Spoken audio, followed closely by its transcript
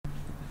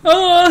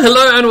Oh,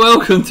 hello and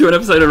welcome to an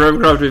episode of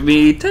Robocraft with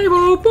me,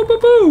 Table. Boo, boo,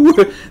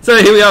 boo. So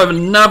here we are with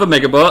another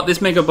Megabot. This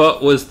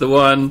Megabot was the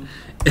one...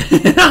 this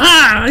is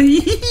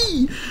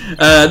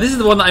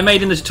the one that I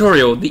made in the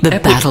tutorial. The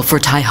battle for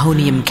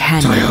Tihonium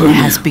Canyon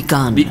has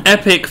begun. The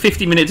epic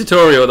 50-minute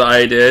tutorial that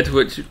I did,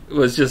 which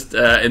was just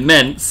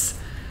immense.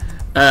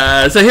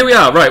 So here we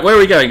are. Right, where are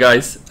we going,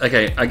 guys?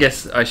 Okay, I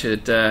guess I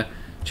should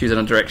choose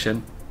another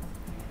direction.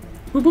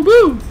 Boo, boo,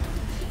 boo.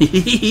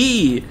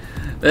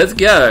 Let's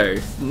go.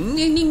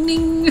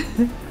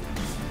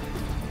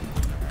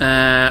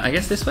 I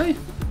guess this way?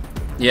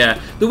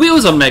 Yeah. The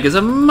wheels on Megas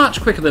are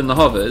much quicker than the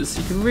hovers.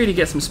 You can really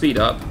get some speed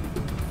up.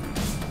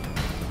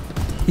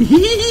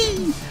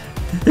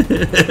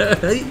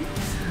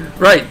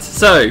 Right,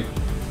 so.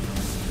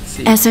 Let's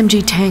see.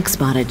 SMG tank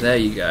spotted. There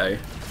you go.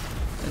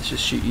 Let's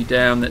just shoot you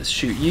down. Let's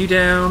shoot you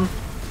down.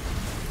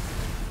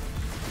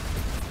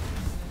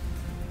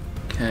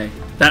 Okay.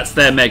 That's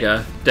their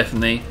Mega,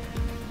 definitely.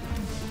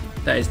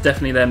 That is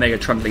definitely their Mega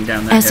trundling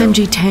down that SMG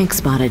hill. tank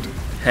spotted.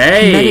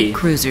 Hey! Medic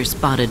cruiser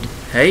spotted.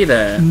 Hey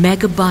there.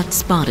 Megabot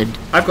spotted.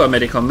 I've got a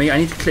medic on me. I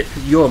need to clip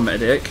your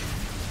medic.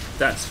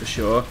 That's for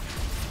sure.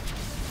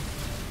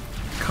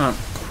 Can't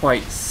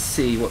quite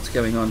see what's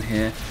going on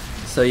here.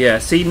 So yeah,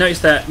 see, notice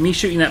that me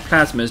shooting that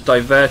plasma is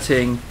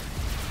diverting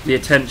the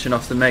attention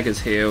off the Mega's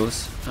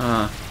heals.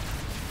 You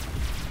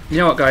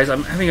know what, guys?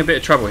 I'm having a bit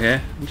of trouble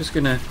here. I'm just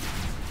going to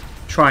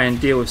try and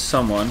deal with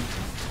someone.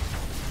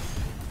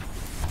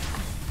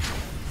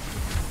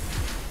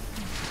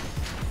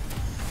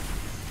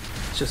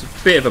 Just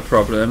a bit of a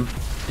problem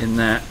in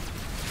that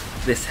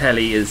this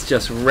heli is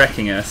just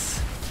wrecking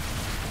us.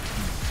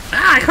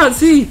 I can't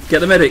see! Get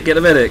the medic, get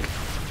the medic.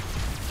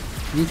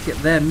 I need to get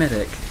their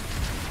medic.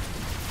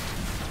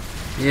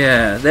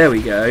 Yeah, there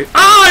we go.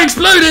 Oh, I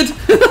exploded!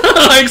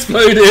 I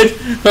exploded!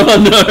 Oh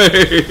no!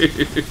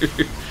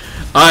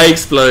 I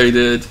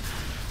exploded.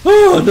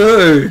 Oh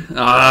no!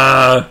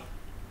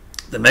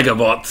 The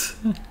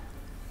Megabot.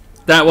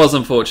 That was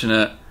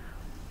unfortunate.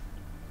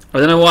 I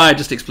don't know why I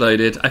just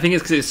exploded. I think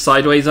it's because it's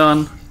sideways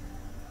on.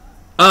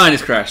 Ah, and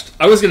it's crashed.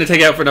 I was going to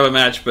take it out for another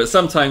match, but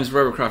sometimes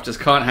Robocraft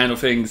just can't handle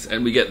things,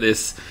 and we get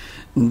this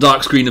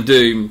dark screen of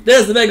doom.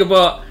 There's the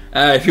Megabot!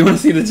 If you want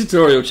to see the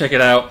tutorial, check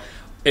it out.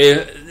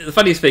 The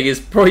funniest thing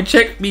is, probably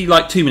check me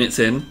like 2 minutes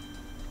in,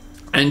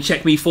 and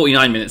check me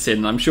 49 minutes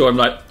in. I'm sure I'm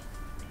like...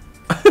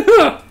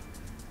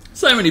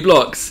 so many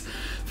blocks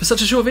for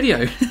such a short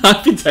video.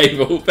 I've been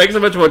Table. Thanks so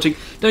much for watching.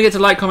 Don't forget to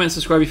like, comment,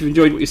 subscribe if you've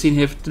enjoyed what you've seen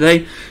here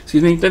today.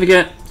 Excuse me. Don't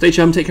forget, stay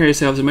chum, take care of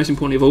yourselves, and most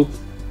importantly of all,